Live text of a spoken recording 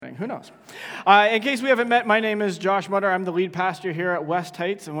Who knows? In case we haven't met, my name is Josh Mutter. I'm the lead pastor here at West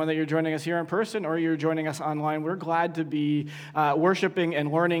Heights, and whether you're joining us here in person or you're joining us online, we're glad to be worshiping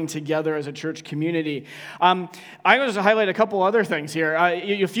and learning together as a church community. I'm going to highlight a couple other things here.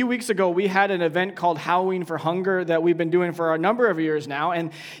 A few weeks ago, we had an event called Halloween for Hunger that we've been doing for a number of years now,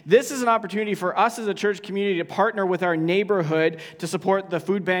 and this is an opportunity for us as a church community to partner with our neighborhood to support the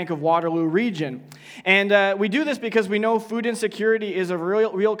food bank of Waterloo region. And we do this because we know food insecurity is a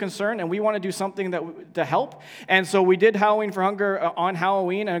real concern, and we want to do something to help. And so we did Halloween for Hunger on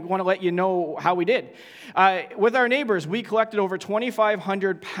Halloween, and I want to let you know how we did. With our neighbors, we collected over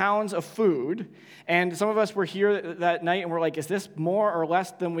 2,500 pounds of food, and some of us were here that night, and we're like, is this more or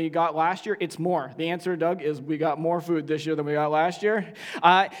less than we got last year? It's more. The answer, Doug, is we got more food this year than we got last year.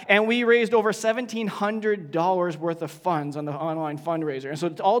 And we raised over $1,700 worth of funds on the online fundraiser. And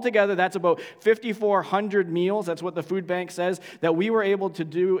so altogether, that's about 5,400 meals. That's what the food bank says, that we were able to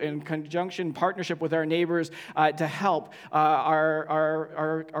do in conjunction, partnership with our neighbors to help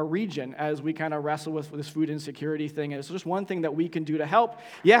our region as we kind of wrestle with this food insecurity thing. And it's just one thing that we can do to help.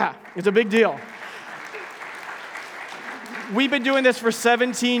 Yeah, it's a big deal. We've been doing this for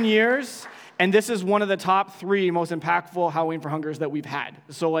 17 years, and this is one of the top 3 most impactful Halloween for Hungers that we've had.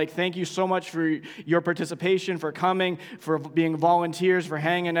 So, thank you so much for your participation, for coming, for being volunteers, for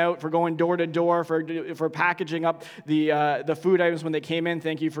hanging out, for going door to door, for packaging up the food items when they came in.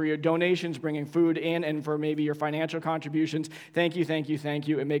 Thank you for your donations, bringing food in, and for maybe your financial contributions. Thank you, thank you, thank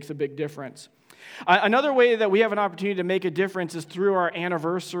you. It makes a big difference. Another way that we have an opportunity to make a difference is through our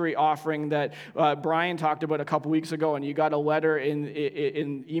anniversary offering that Brian talked about a couple weeks ago, and you got a letter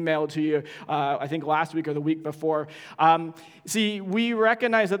in email to you, I think last week or the week before. See, we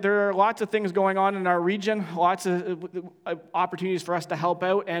recognize that there are lots of things going on in our region, lots of opportunities for us to help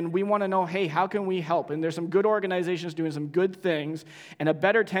out, and we want to know, hey, how can we help? And there's some good organizations doing some good things, and A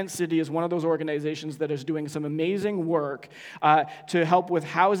Better Tent City is one of those organizations that is doing some amazing work to help with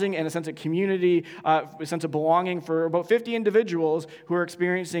housing and a sense of community, a sense of belonging for about 50 individuals who are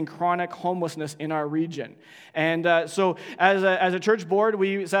experiencing chronic homelessness in our region. And so as a church board,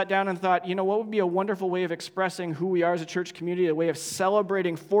 we sat down and thought, what would be a wonderful way of expressing who we are as a church community, a way of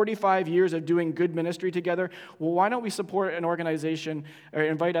celebrating 45 years of doing good ministry together? Well, why don't we support an organization, or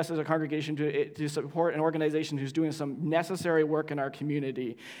invite us as a congregation to support an organization who's doing some necessary work in our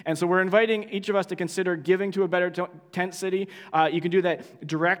community? And so we're inviting each of us to consider giving to A Better Tent City. You can do that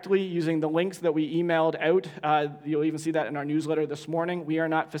directly using the links that we emailed out. You'll even see that in our newsletter this morning. We are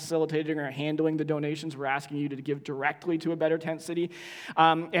not facilitating or handling the donations. We're asking you to give directly to A Better Tent City.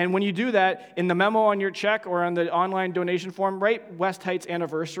 And when you do that, in the memo on your check or on the online donation form, write West Heights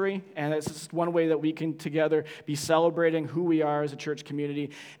Anniversary, and it's just one way that we can together be celebrating who we are as a church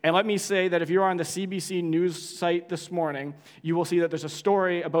community. And let me say that if you're on the CBC News site this morning, you will see that there's a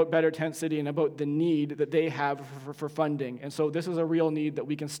story about Better Tent City and about the need that they have for funding. And so this is a real need that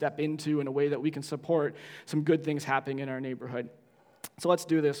we can step into in a way that we can support some good things happening in our neighborhood. So let's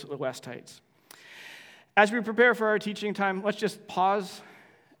do this with West Heights. As we prepare for our teaching time, let's just pause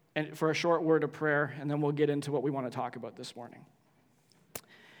and for a short word of prayer, and then we'll get into what we want to talk about this morning.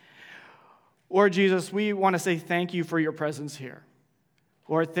 Lord Jesus, we want to say thank you for your presence here.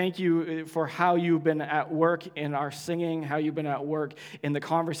 Lord, thank you for how you've been at work in our singing, how you've been at work in the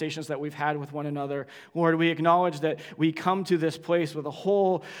conversations that we've had with one another. Lord, we acknowledge that we come to this place with a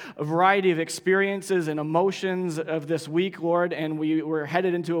whole variety of experiences and emotions of this week, Lord, and we're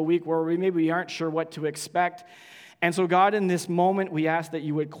headed into a week where we maybe aren't sure what to expect. And so, God, in this moment, we ask that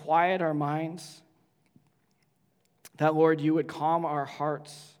you would quiet our minds, that, Lord, you would calm our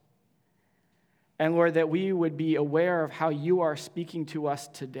hearts, and, Lord, that we would be aware of how you are speaking to us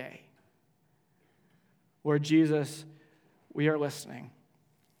today. Lord Jesus, we are listening.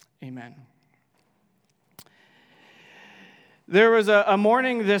 Amen. There was a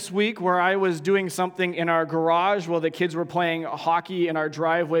morning this week where I was doing something in our garage while the kids were playing hockey in our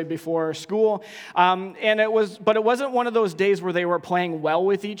driveway before school. But it wasn't one of those days where they were playing well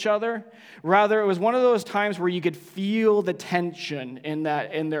with each other. Rather, it was one of those times where you could feel the tension in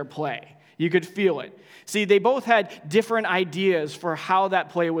their play. You could feel it. See, they both had different ideas for how that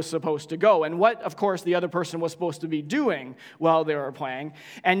play was supposed to go and what, of course, the other person was supposed to be doing while they were playing.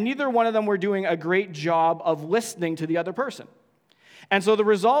 And neither one of them were doing a great job of listening to the other person. And so the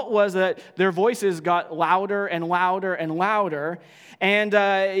result was that their voices got louder and louder and louder, and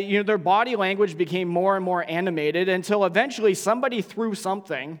their body language became more and more animated until eventually somebody threw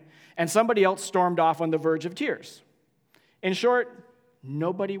something and somebody else stormed off on the verge of tears. In short,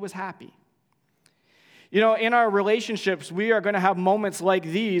 nobody was happy. In our relationships, we are going to have moments like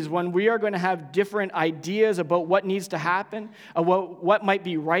these when we are going to have different ideas about what needs to happen, what might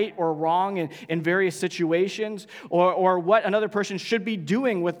be right or wrong in various situations, or what another person should be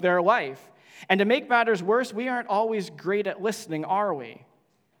doing with their life. And to make matters worse, we aren't always great at listening, are we?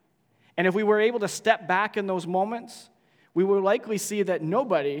 And if we were able to step back in those moments, we would likely see that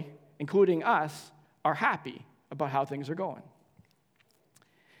nobody, including us, are happy about how things are going.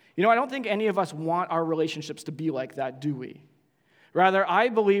 I don't think any of us want our relationships to be like that, do we? Rather, I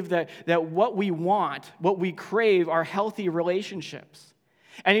believe that what we want, what we crave, are healthy relationships.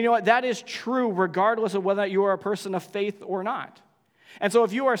 And you know what? That is true regardless of whether you are a person of faith or not. And so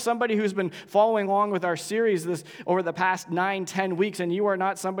if you are somebody who's been following along with our series over the past 9-10 weeks, and you are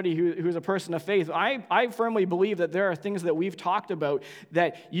not somebody who's a person of faith, I firmly believe that there are things that we've talked about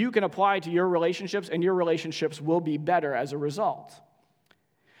that you can apply to your relationships, and your relationships will be better as a result.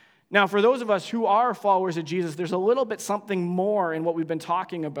 Now, for those of us who are followers of Jesus, there's a little bit something more in what we've been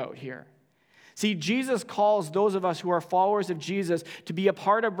talking about here. See, Jesus calls those of us who are followers of Jesus to be a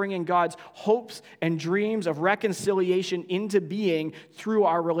part of bringing God's hopes and dreams of reconciliation into being through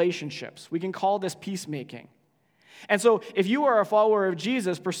our relationships. We can call this peacemaking. And so if you are a follower of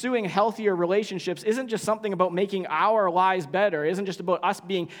Jesus, pursuing healthier relationships isn't just something about making our lives better, isn't just about us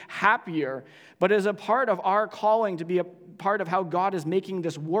being happier, but is a part of our calling to be a part of how God is making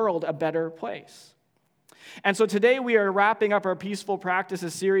this world a better place. And so today we are wrapping up our Peaceful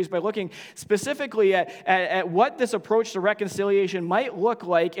Practices series by looking specifically at what this approach to reconciliation might look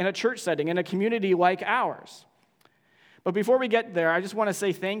like in a church setting, in a community like ours. But before we get there, I just want to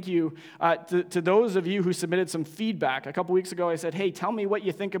say thank you to those of you who submitted some feedback. A couple weeks ago, I said, hey, tell me what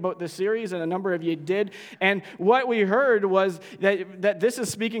you think about this series, and a number of you did. And what we heard was that this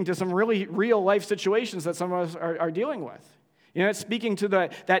is speaking to some really real-life situations that some of us are dealing with. It's speaking to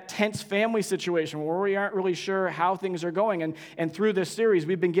that tense family situation where we aren't really sure how things are going. And through this series,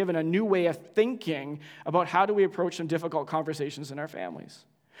 we've been given a new way of thinking about how do we approach some difficult conversations in our families.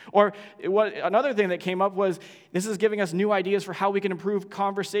 Or another thing that came up was this is giving us new ideas for how we can improve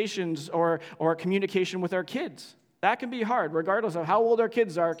conversations or communication with our kids. That can be hard. Regardless of how old our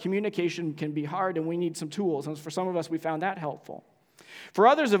kids are, communication can be hard, and we need some tools. And for some of us, we found that helpful. For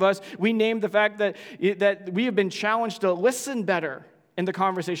others of us, we named the fact that we have been challenged to listen better in the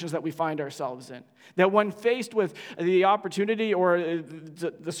conversations that we find ourselves in. That when faced with the opportunity or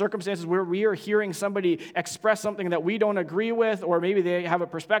the circumstances where we are hearing somebody express something that we don't agree with, or maybe they have a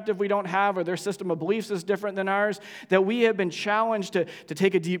perspective we don't have, or their system of beliefs is different than ours, that we have been challenged to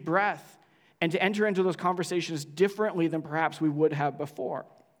take a deep breath and to enter into those conversations differently than perhaps we would have before.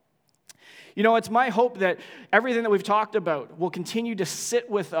 It's my hope that everything that we've talked about will continue to sit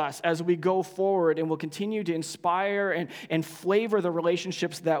with us as we go forward, and will continue to inspire and flavor the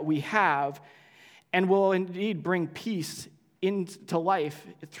relationships that we have, and will indeed bring peace into life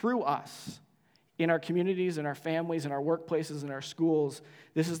through us in our communities, in our families, in our workplaces, in our schools.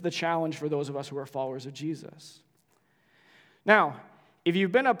 This is the challenge for those of us who are followers of Jesus. Now, if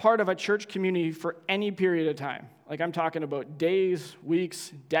you've been a part of a church community for any period of time, like I'm talking about days,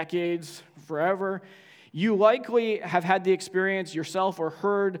 weeks, decades, forever, you likely have had the experience yourself or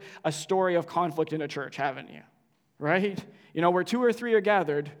heard a story of conflict in a church, haven't you? Right? Where 2 or 3 are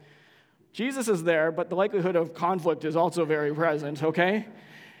gathered, Jesus is there, but the likelihood of conflict is also very present, okay?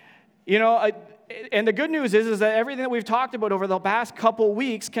 And the good news is that everything that we've talked about over the past couple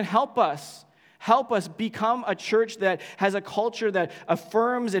weeks can help us become a church that has a culture that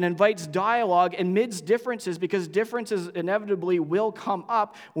affirms and invites dialogue amidst differences, because differences inevitably will come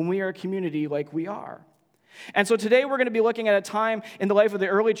up when we are a community like we are. And so today we're going to be looking at a time in the life of the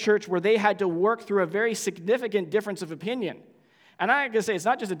early church where they had to work through a very significant difference of opinion. And I can say it's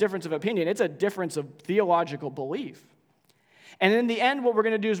not just a difference of opinion, it's a difference of theological belief. And in the end, what we're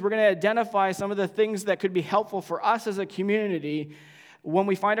going to do is we're going to identify some of the things that could be helpful for us as a community when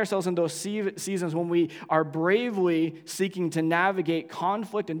we find ourselves in those seasons when we are bravely seeking to navigate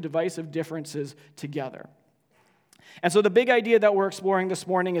conflict and divisive differences together. And so the big idea that we're exploring this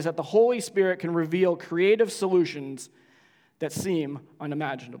morning is that the Holy Spirit can reveal creative solutions that seem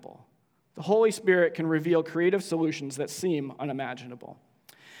unimaginable. The Holy Spirit can reveal creative solutions that seem unimaginable.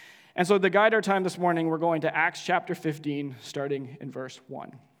 And so to guide our time this morning, we're going to Acts chapter 15, starting in verse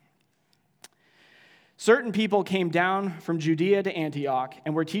 1. Certain people came down from Judea to Antioch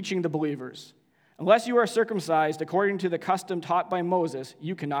and were teaching the believers, unless you are circumcised according to the custom taught by Moses,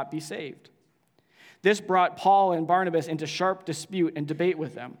 you cannot be saved. This brought Paul and Barnabas into sharp dispute and debate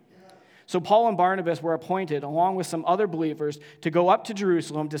with them. So Paul and Barnabas were appointed, along with some other believers, to go up to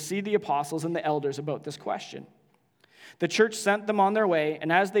Jerusalem to see the apostles and the elders about this question. The church sent them on their way,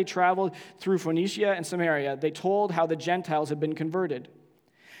 and as they traveled through Phoenicia and Samaria, they told how the Gentiles had been converted.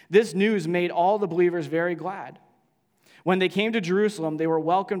 This news made all the believers very glad. When they came to Jerusalem, they were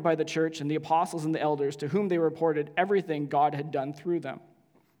welcomed by the church and the apostles and the elders, to whom they reported everything God had done through them.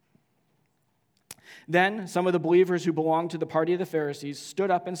 Then some of the believers who belonged to the party of the Pharisees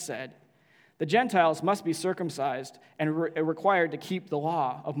stood up and said, "The Gentiles must be circumcised and required to keep the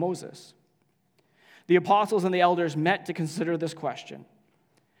law of Moses." The apostles and the elders met to consider this question.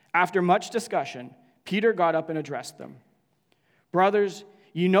 After much discussion, Peter got up and addressed them. "Brothers,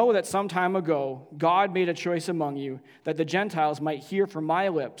 you know that some time ago God made a choice among you that the Gentiles might hear from my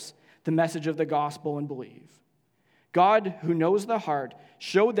lips the message of the gospel and believe. God, who knows the heart,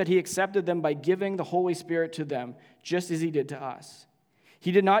 showed that he accepted them by giving the Holy Spirit to them, just as he did to us.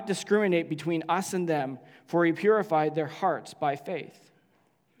 He did not discriminate between us and them, for he purified their hearts by faith.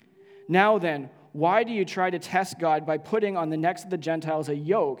 Now then, why do you try to test God by putting on the necks of the Gentiles a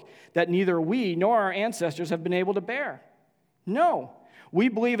yoke that neither we nor our ancestors have been able to bear? No, we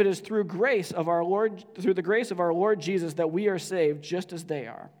believe it is through the grace of our Lord Jesus that we are saved, just as they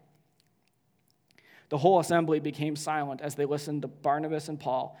are." The whole assembly became silent as they listened to Barnabas and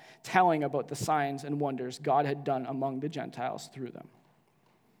Paul telling about the signs and wonders God had done among the Gentiles through them.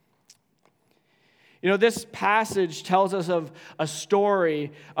 You know, this passage tells us of a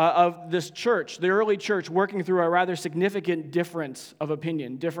story of this church, the early church, working through a rather significant difference of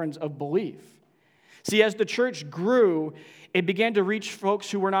opinion, difference of belief. See, as the church grew, it began to reach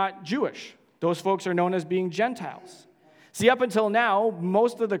folks who were not Jewish. Those folks are known as being Gentiles. See, up until now,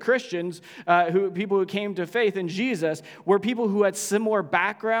 most of the Christians, people who came to faith in Jesus, were people who had similar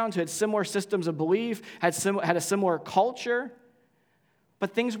backgrounds, who had similar systems of belief, had a similar culture,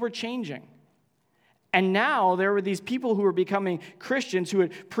 but things were changing. And now there were these people who were becoming Christians who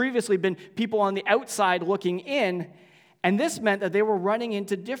had previously been people on the outside looking in, and this meant that they were running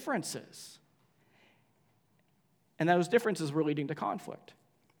into differences. And those differences were leading to conflict.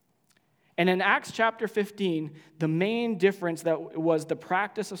 And in Acts chapter 15, the main difference that was the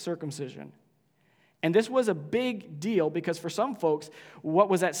practice of circumcision. And this was a big deal because for some folks, what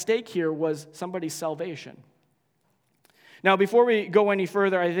was at stake here was somebody's salvation. Now, before we go any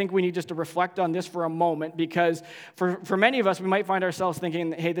further, I think we need just to reflect on this for a moment, because for many of us, we might find ourselves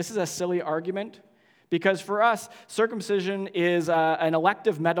thinking, hey, this is a silly argument, because for us, circumcision is an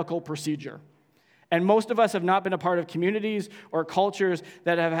elective medical procedure. And most of us have not been a part of communities or cultures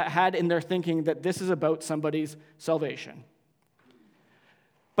that have had in their thinking that this is about somebody's salvation.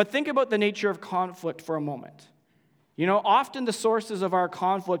 But think about the nature of conflict for a moment. You know, often the sources of our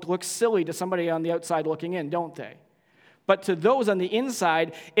conflict look silly to somebody on the outside looking in, don't they? But to those on the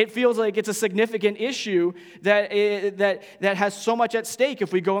inside, it feels like it's a significant issue that has so much at stake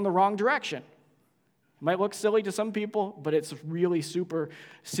if we go in the wrong direction. It might look silly to some people, but it's really super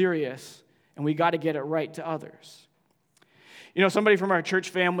serious, and we got to get it right to others. You know, somebody from our church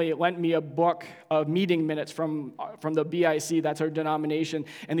family lent me a book of meeting minutes from the BIC, that's our denomination,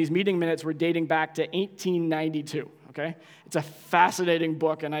 and these meeting minutes were dating back to 1892. Okay? It's a fascinating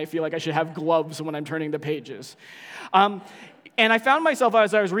book, and I feel like I should have gloves when I'm turning the pages. And I found myself,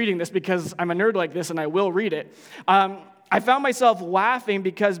 as I was reading this, because I'm a nerd like this and I will read it, I found myself laughing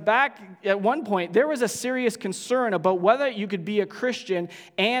because back at one point, there was a serious concern about whether you could be a Christian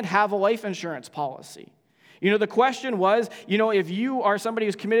and have a life insurance policy. You know, the question was, you know, if you are somebody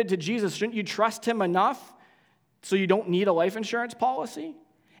who's committed to Jesus, shouldn't you trust him enough so you don't need a life insurance policy?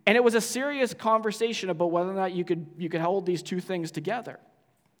 And it was a serious conversation about whether or not you could hold these two things together.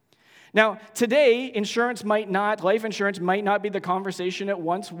 Now, today, life insurance might not be the conversation it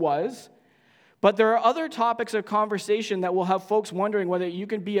once was, but there are other topics of conversation that will have folks wondering whether you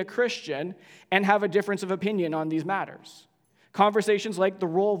can be a Christian and have a difference of opinion on these matters. Conversations like the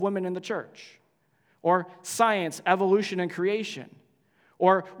role of women in the church, or science, evolution, and creation,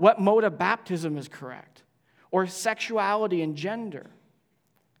 or what mode of baptism is correct, or sexuality and gender.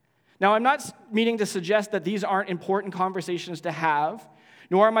 Now, I'm not meaning to suggest that these aren't important conversations to have,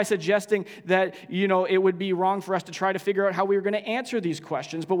 nor am I suggesting that, you know, it would be wrong for us to try to figure out how we are going to answer these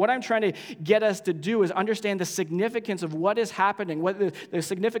questions. But what I'm trying to get us to do is understand the significance of what is happening, what the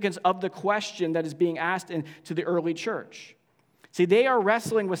significance of the question that is being asked to the early church. See, they are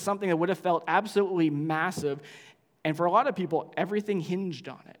wrestling with something that would have felt absolutely massive, and for a lot of people, everything hinged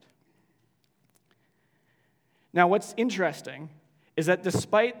on it. Now, what's interesting is that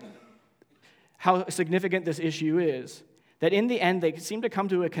despite how significant this issue is, that in the end they seem to come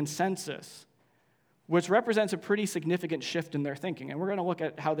to a consensus, which represents a pretty significant shift in their thinking. And we're going to look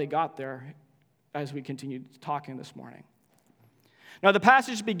at how they got there as we continue talking this morning. Now, the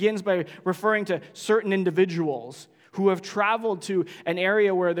passage begins by referring to certain individuals who have traveled to an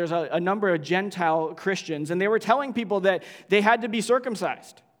area where there's a number of Gentile Christians, and they were telling people that they had to be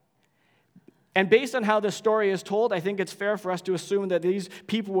circumcised. And based on how this story is told, I think it's fair for us to assume that these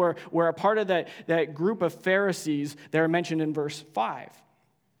people were a part of that group of Pharisees that are mentioned in verse 5.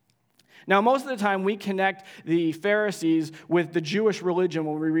 Now, most of the time, we connect the Pharisees with the Jewish religion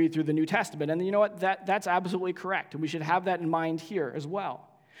when we read through the New Testament. And you know what? That's absolutely correct, and we should have that in mind here as well.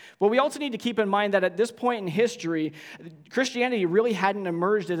 But we also need to keep in mind that at this point in history, Christianity really hadn't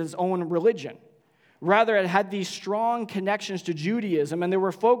emerged as its own religion. Rather, it had these strong connections to Judaism, and there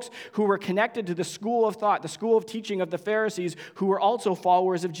were folks who were connected to the school of thought, the school of teaching of the Pharisees, who were also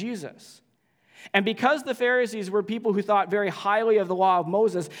followers of Jesus. And because the Pharisees were people who thought very highly of the law of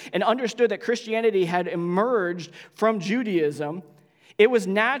Moses and understood that Christianity had emerged from Judaism, it was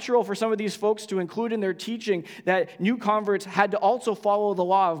natural for some of these folks to include in their teaching that new converts had to also follow the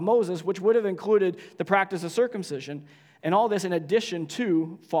law of Moses, which would have included the practice of circumcision, and all this in addition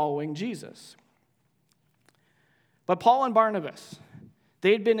to following Jesus. But Paul and Barnabas,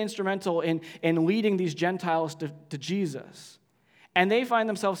 they had been instrumental in leading these Gentiles to Jesus. And they find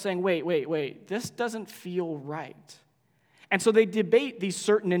themselves saying, wait, this doesn't feel right. And so they debate these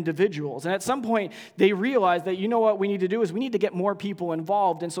certain individuals. And at some point, they realize that, you know what we need to do is we need to get more people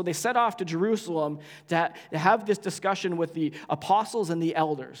involved. And so they set off to Jerusalem to have this discussion with the apostles and the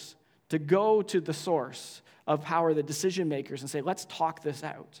elders, to go to the source of power, the decision makers, and say, let's talk this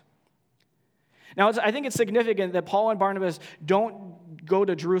out. Now, I think it's significant that Paul and Barnabas don't go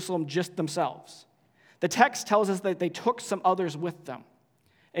to Jerusalem just themselves. The text tells us that they took some others with them.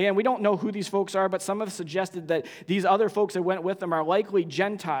 And we don't know who these folks are, but some have suggested that these other folks that went with them are likely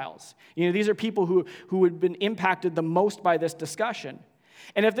Gentiles. These are people who had been impacted the most by this discussion.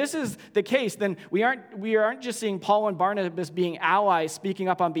 And if this is the case, then we aren't just seeing Paul and Barnabas being allies speaking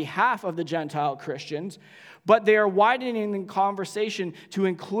up on behalf of the Gentile Christians, but they are widening the conversation to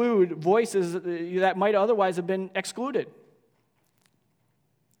include voices that might otherwise have been excluded.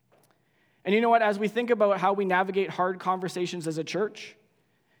 And you know what? As we think about how we navigate hard conversations as a church,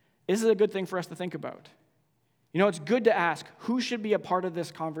 this is a good thing for us to think about. It's good to ask, who should be a part of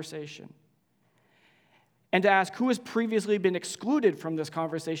this conversation? And to ask, who has previously been excluded from this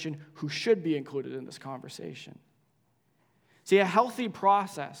conversation, who should be included in this conversation? See, a healthy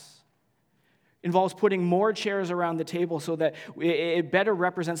process involves putting more chairs around the table so that it better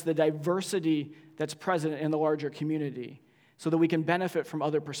represents the diversity that's present in the larger community, so that we can benefit from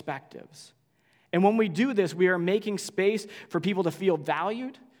other perspectives. And when we do this, we are making space for people to feel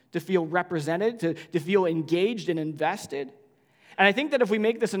valued, to feel represented, to feel engaged and invested. And I think that if we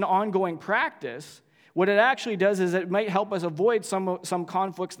make this an ongoing practice, what it actually does is it might help us avoid some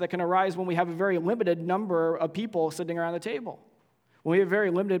conflicts that can arise when we have a very limited number of people sitting around the table. When we have a very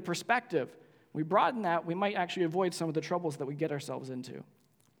limited perspective, we broaden that, we might actually avoid some of the troubles that we get ourselves into.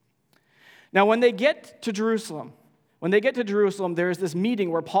 Now, when they get to Jerusalem, there is this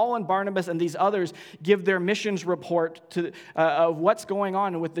meeting where Paul and Barnabas and these others give their missions report of what's going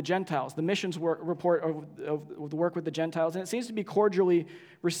on with the Gentiles, the missions report of the work with the Gentiles, and it seems to be cordially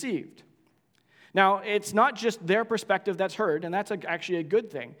received. Now, it's not just their perspective that's heard, and that's actually a good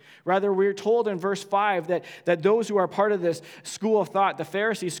thing. Rather, we're told in verse 5 that those who are part of this school of thought, the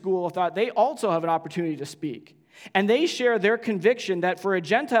Pharisee school of thought, they also have an opportunity to speak. And they share their conviction that for a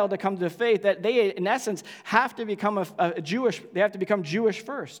Gentile to come to faith, that they, in essence, have to become they have to become Jewish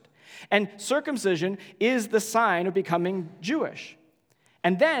first. And circumcision is the sign of becoming Jewish.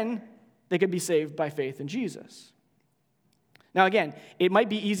 And then they could be saved by faith in Jesus. Now, again, it might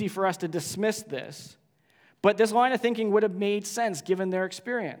be easy for us to dismiss this, but this line of thinking would have made sense given their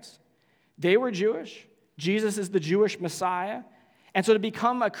experience. They were Jewish. Jesus is the Jewish Messiah. And so to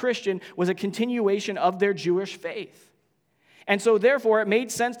become a Christian was a continuation of their Jewish faith. And so therefore, it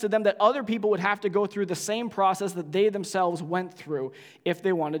made sense to them that other people would have to go through the same process that they themselves went through if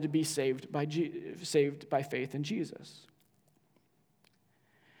they wanted to be saved by faith in Jesus.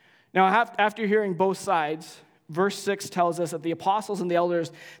 Now, after hearing both sides, verse 6 tells us that the apostles and the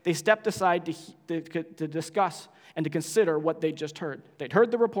elders, they stepped aside to discuss and to consider what they just heard. They'd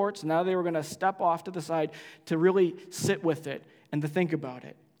heard the reports, and now they were going to step off to the side to really sit with it and to think about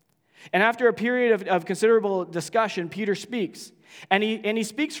it. And after a period of considerable discussion, Peter speaks. And he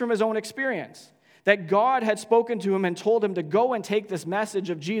speaks from his own experience, that God had spoken to him and told him to go and take this message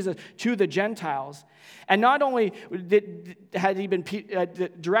of Jesus to the Gentiles. And not only had he been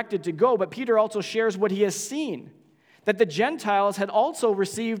directed to go, but Peter also shares what he has seen, that the Gentiles had also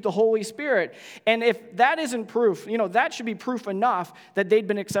received the Holy Spirit. And if that isn't proof, that should be proof enough that they'd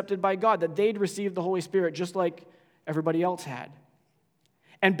been accepted by God, that they'd received the Holy Spirit just like everybody else had.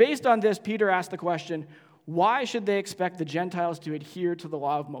 And based on this, Peter asked the question, why should they expect the Gentiles to adhere to the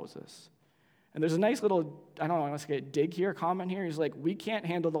law of Moses? And there's a nice little, I don't know, I want to say dig here, comment here. He's like, we can't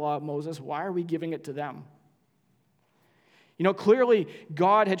handle the law of Moses. Why are we giving it to them? You know, clearly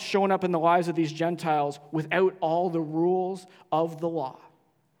God had shown up in the lives of these Gentiles without all the rules of the law.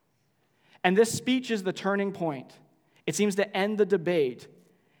 And this speech is the turning point. It seems to end the debate.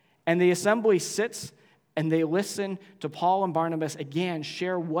 And the assembly sits and they listen to Paul and Barnabas again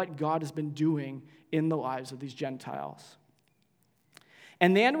share what God has been doing in the lives of these Gentiles.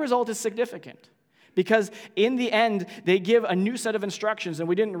 And the end result is significant because in the end, they give a new set of instructions. And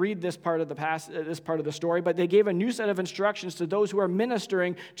we didn't read this part of the story, but they gave a new set of instructions to those who are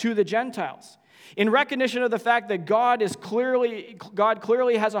ministering to the Gentiles. In recognition of the fact that God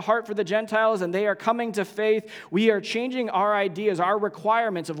clearly has a heart for the Gentiles and they are coming to faith, we are changing our ideas, our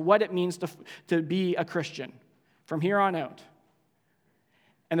requirements of what it means to be a Christian from here on out.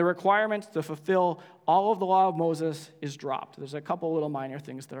 And the requirements to fulfill all of the law of Moses is dropped. There's a couple little minor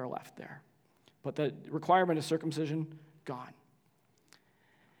things that are left there. But the requirement of circumcision, gone.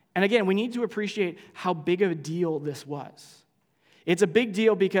 And again, we need to appreciate how big of a deal this was. It's a big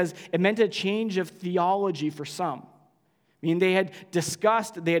deal because it meant a change of theology for some. I mean, they had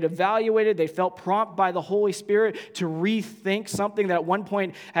discussed, they had evaluated, they felt prompted by the Holy Spirit to rethink something that at one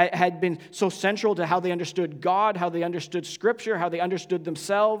point had been so central to how they understood God, how they understood Scripture, how they understood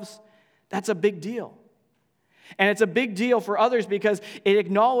themselves. That's a big deal. And it's a big deal for others because it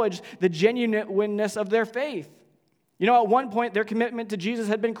acknowledged the genuineness of their faith. You know, at one point, their commitment to Jesus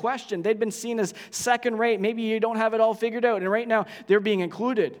had been questioned. They'd been seen as second rate. Maybe you don't have it all figured out. And right now, they're being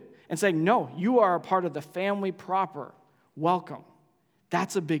included and saying, no, you are a part of the family proper. Welcome.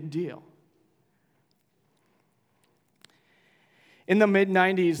 That's a big deal. In the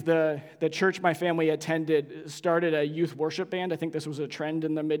mid-90s, the church my family attended started a youth worship band. I think this was a trend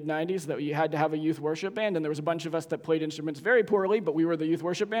in the mid-90s that you had to have a youth worship band, and there was a bunch of us that played instruments very poorly, but we were the youth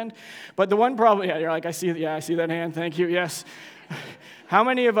worship band. But the one problem, you're like, I see that hand, thank you, yes. How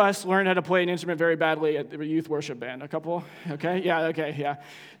many of us learned how to play an instrument very badly at the youth worship band? A couple? Okay, yeah.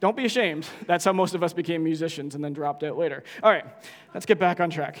 Don't be ashamed. That's how most of us became musicians and then dropped out later. All right, let's get back on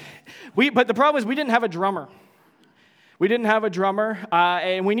track. But the problem is we didn't have a drummer.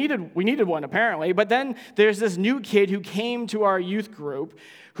 And we needed one, apparently. But then there's this new kid who came to our youth group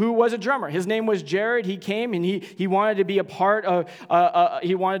who was a drummer. His name was Jared. He came, and he wanted to be a part of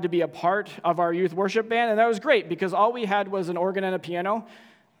our youth worship band, and that was great because all we had was an organ and a piano.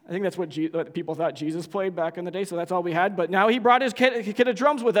 I think that's what people thought Jesus played back in the day, so that's all we had. But now he brought his kit of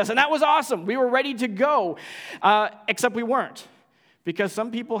drums with us, and that was awesome. We were ready to go, except we weren't because some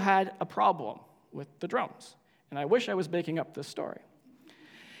people had a problem with the drums. And I wish I was making up this story.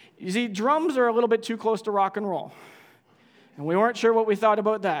 You see, drums are a little bit too close to rock and roll. And we weren't sure what we thought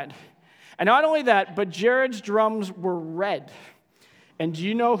about that. And not only that, but Jared's drums were red. And do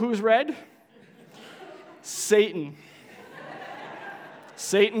you know who's red? Satan.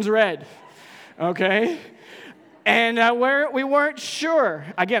 Satan's red. Okay? And we weren't sure.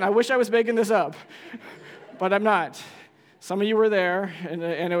 Again, I wish I was making this up. But I'm not. Some of you were there,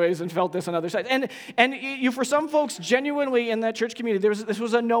 anyways, and felt this on other sides. And you, for some folks, genuinely in that church community, this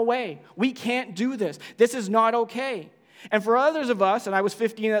was a no way. We can't do this. This is not okay. And for others of us, and I was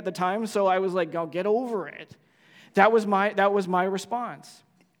 15 at the time, so I was like, "Oh, get over it." That was my response.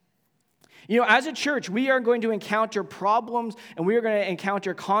 You know, as a church, we are going to encounter problems, and we are going to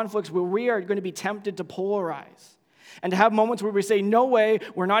encounter conflicts where we are going to be tempted to polarize. And to have moments where we say, no way,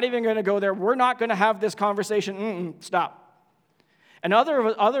 we're not even going to go there, we're not going to have this conversation, stop. And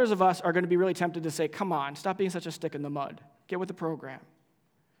others of us are going to be really tempted to say, come on, stop being such a stick in the mud. Get with the program.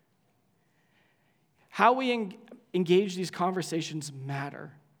 How we engage these conversations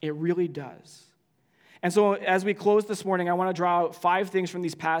matter. It really does. And so as we close this morning, I want to draw out 5 things from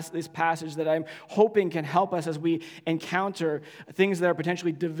this passage that I'm hoping can help us as we encounter things that are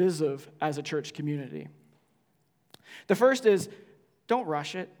potentially divisive as a church community. The first is, don't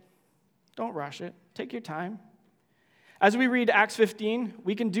rush it. Don't rush it. Take your time. As we read Acts 15,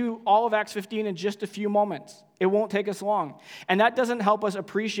 we can do all of Acts 15 in just a few moments. It won't take us long. And that doesn't help us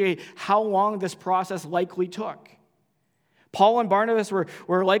appreciate how long this process likely took. Paul and Barnabas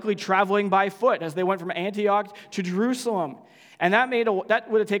were likely traveling by foot as they went from Antioch to Jerusalem. And that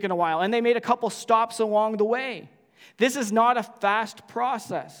would have taken a while. And they made a couple stops along the way. This is not a fast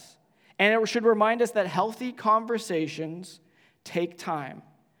process. And it should remind us that healthy conversations take time.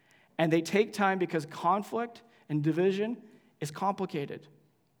 And they take time because conflict and division is complicated.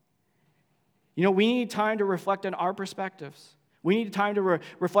 You know, we need time to reflect on our perspectives. We need time to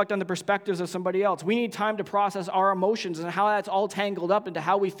reflect on the perspectives of somebody else. We need time to process our emotions and how that's all tangled up into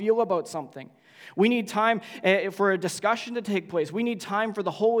how we feel about something. We need time for a discussion to take place. We need time for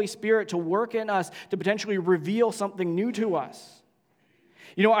the Holy Spirit to work in us to potentially reveal something new to us.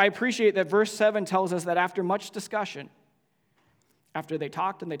 I appreciate that verse 7 tells us that after much discussion, after they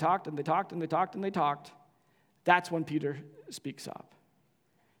talked and they talked and they talked and they talked and they talked, that's when Peter speaks up.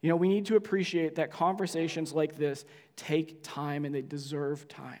 We need to appreciate that conversations like this take time and they deserve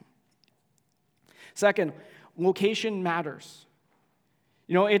time. Second, location matters.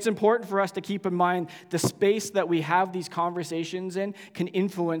 It's important for us to keep in mind the space that we have these conversations in can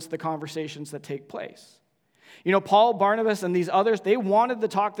influence the conversations that take place. Paul, Barnabas, and these others, they wanted to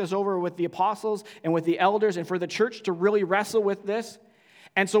talk this over with the apostles and with the elders and for the church to really wrestle with this.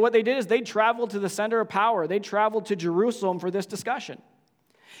 And so what they did is they traveled to the center of power. They traveled to Jerusalem for this discussion.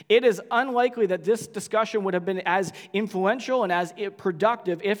 It is unlikely that this discussion would have been as influential and as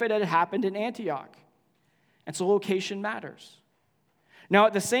productive if it had happened in Antioch. And so location matters. Now,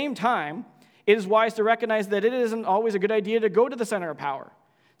 at the same time, it is wise to recognize that it isn't always a good idea to go to the center of power.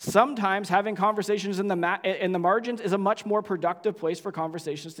 Sometimes having conversations in the margins is a much more productive place for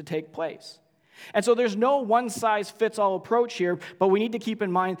conversations to take place. And so there's no one-size-fits-all approach here, but we need to keep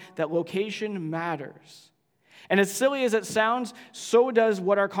in mind that location matters. And as silly as it sounds, so does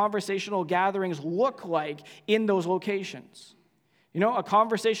what our conversational gatherings look like in those locations. A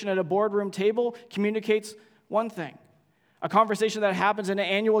conversation at a boardroom table communicates one thing. A conversation that happens in an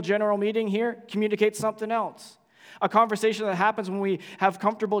annual general meeting here communicates something else. A conversation that happens when we have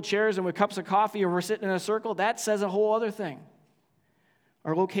comfortable chairs and with cups of coffee and we're sitting in a circle, that says a whole other thing.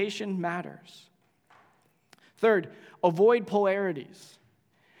 Our location matters. Third, avoid polarities.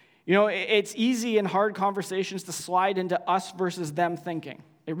 It's easy in hard conversations to slide into us versus them thinking.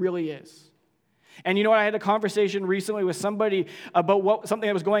 It really is. And I had a conversation recently with somebody about something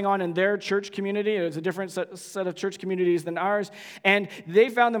that was going on in their church community. It was a different set of church communities than ours. And they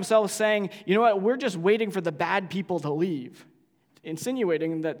found themselves saying, we're just waiting for the bad people to leave,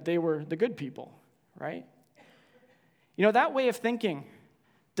 insinuating that they were the good people, right? That way of thinking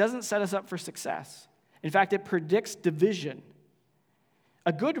doesn't set us up for success. In fact, it predicts division.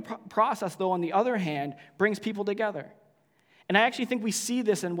 A good process, though, on the other hand, brings people together. And I actually think we see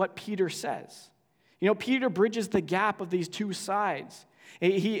this in what Peter says. Peter bridges the gap of these two sides.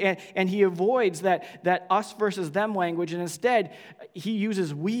 He avoids that us versus them language, and instead, he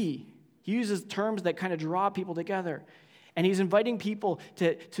uses we. He uses terms that kind of draw people together. And he's inviting people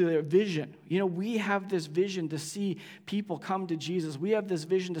to their vision. We have this vision to see people come to Jesus. We have this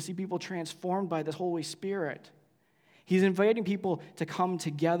vision to see people transformed by the Holy Spirit. He's inviting people to come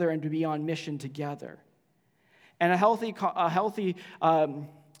together and to be on mission together. And a healthy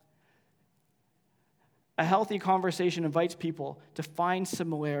conversation invites people to find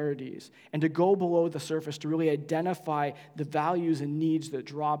similarities and to go below the surface to really identify the values and needs that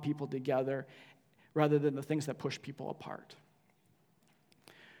draw people together rather than the things that push people apart.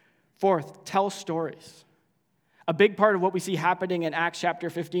 Fourth, tell stories. A big part of what we see happening in Acts chapter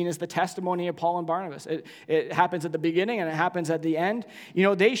 15 is the testimony of Paul and Barnabas. It happens at the beginning and it happens at the end.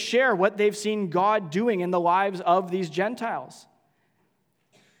 They share what they've seen God doing in the lives of these Gentiles.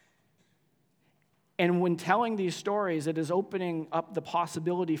 And when telling these stories, it is opening up the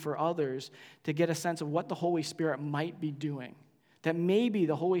possibility for others to get a sense of what the Holy Spirit might be doing. That maybe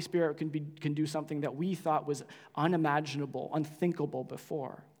the Holy Spirit can do something that we thought was unimaginable, unthinkable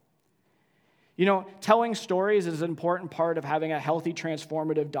before. Telling stories is an important part of having a healthy,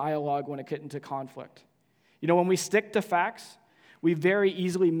 transformative dialogue when it gets into conflict. When we stick to facts, we very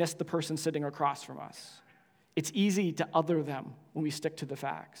easily miss the person sitting across from us. It's easy to other them when we stick to the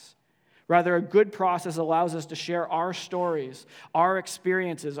facts. Rather, a good process allows us to share our stories, our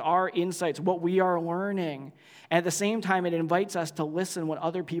experiences, our insights, what we are learning. And at the same time, it invites us to listen when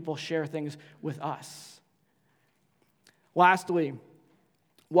other people share things with us. Lastly,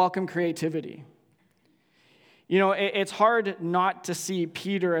 welcome creativity. It's hard not to see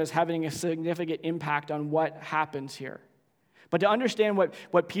Peter as having a significant impact on what happens here. But to understand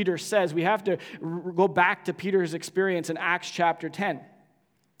what Peter says, we have to go back to Peter's experience in Acts chapter 10.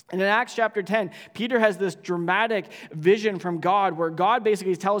 And in Acts chapter 10, Peter has this dramatic vision from God where God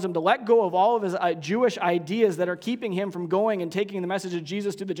basically tells him to let go of all of his Jewish ideas that are keeping him from going and taking the message of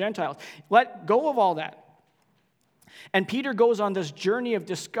Jesus to the Gentiles. Let go of all that. And Peter goes on this journey of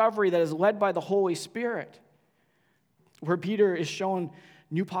discovery that is led by the Holy Spirit, where Peter is shown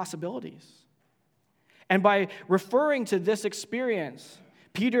new possibilities. And by referring to this experience,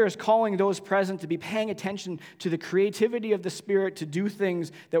 Peter is calling those present to be paying attention to the creativity of the Spirit to do things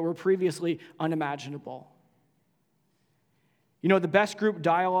that were previously unimaginable. You know, the best group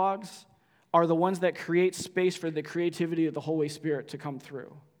dialogues are the ones that create space for the creativity of the Holy Spirit to come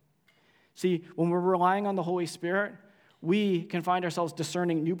through. See, when we're relying on the Holy Spirit, we can find ourselves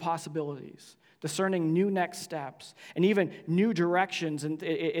discerning new possibilities, discerning new next steps, and even new directions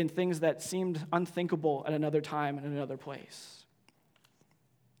in things that seemed unthinkable at another time and another place.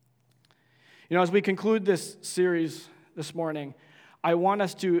 You know, as we conclude this series this morning, I want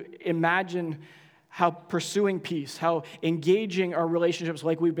us to imagine how pursuing peace, how engaging our relationships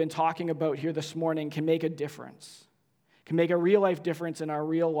like we've been talking about here this morning can make a difference, can make a real-life difference in our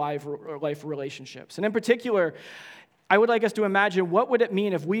real-life relationships. And in particular, I would like us to imagine what would it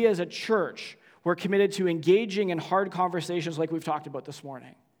mean if we as a church were committed to engaging in hard conversations like we've talked about this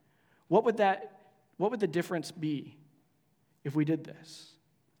morning. What would the difference be if we did this?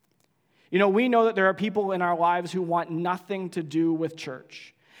 You know, we know that there are people in our lives who want nothing to do with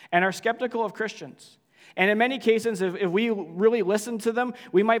church and are skeptical of Christians. And in many cases, if we really listen to them,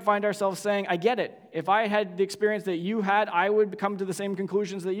 we might find ourselves saying, I get it. If I had the experience that you had, I would come to the same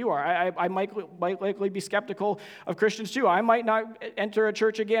conclusions that you are. I might likely be skeptical of Christians too. I might not enter a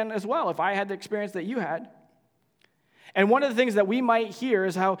church again as well if I had the experience that you had. And one of the things that we might hear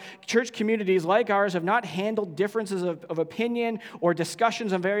is how church communities like ours have not handled differences of opinion or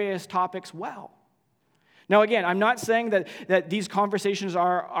discussions on various topics well. Now, again, I'm not saying that these conversations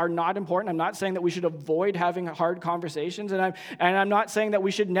are not important. I'm not saying that we should avoid having hard conversations, and I'm not saying that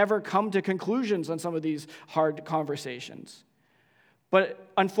we should never come to conclusions on some of these hard conversations. But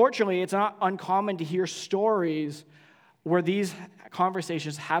unfortunately, it's not uncommon to hear stories where these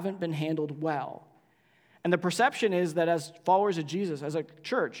conversations haven't been handled well. And the perception is that as followers of Jesus, as a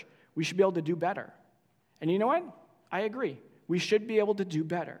church, we should be able to do better. And you know what? I agree. We should be able to do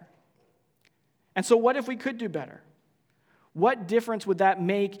better. And so what if we could do better? What difference would that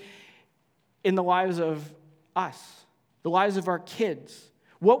make in the lives of us, the lives of our kids?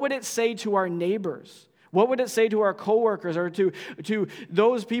 What would it say to our neighbors? What would it say to our coworkers or to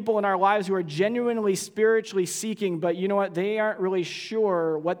those people in our lives who are genuinely spiritually seeking, but you know what? They aren't really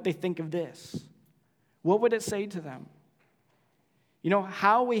sure what they think of this. What would it say to them? You know,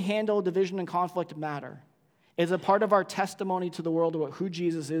 how we handle division and conflict matter. It's a part of our testimony to the world about who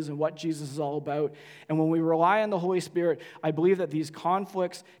Jesus is and what Jesus is all about. And when we rely on the Holy Spirit, I believe that these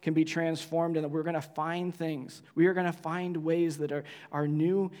conflicts can be transformed and that we're going to find things. We are going to find ways that are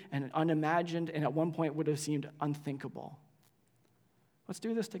new and unimagined and at one point would have seemed unthinkable. Let's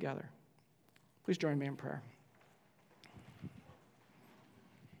do this together. Please join me in prayer.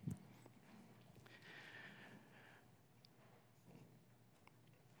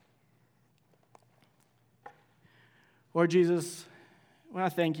 Lord Jesus, I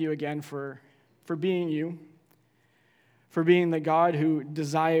want to thank you again for being you, for being the God who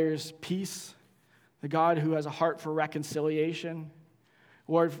desires peace, the God who has a heart for reconciliation.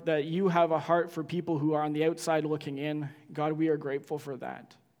 Lord, that you have a heart for people who are on the outside looking in. God, we are grateful for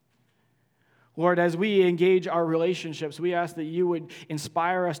that. Lord, as we engage our relationships, we ask that you would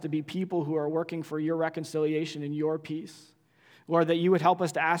inspire us to be people who are working for your reconciliation and your peace. Lord, that you would help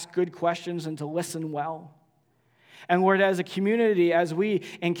us to ask good questions and to listen well. And Lord, as a community, as we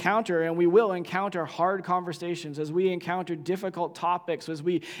encounter, and we will encounter hard conversations, as we encounter difficult topics, as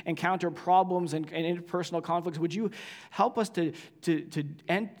we encounter problems and interpersonal conflicts, would you help us to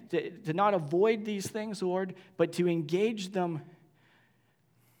not avoid these things, Lord, but to engage them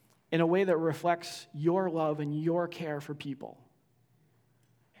in a way that reflects your love and your care for people.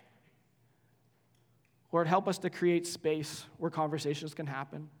 Lord, help us to create space where conversations can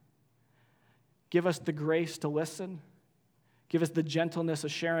happen. Give us the grace to listen. Give us the gentleness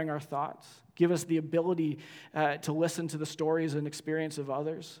of sharing our thoughts. Give us the ability to listen to the stories and experience of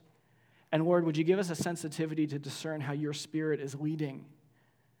others. And Lord, would you give us a sensitivity to discern how your Spirit is leading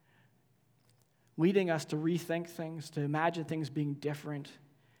us to rethink things, to imagine things being different,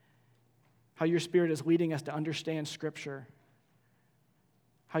 how your Spirit is leading us to understand Scripture,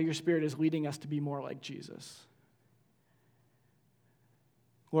 how your Spirit is leading us to be more like Jesus.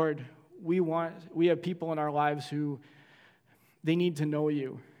 Lord, we have people in our lives who they need to know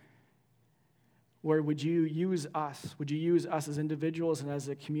you. Lord, would you use us? Would you use us as individuals and as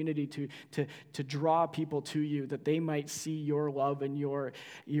a community to draw people to you, that they might see your love and your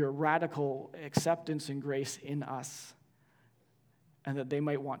radical acceptance and grace in us, and that they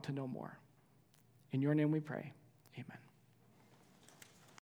might want to know more. In your name we pray. Amen.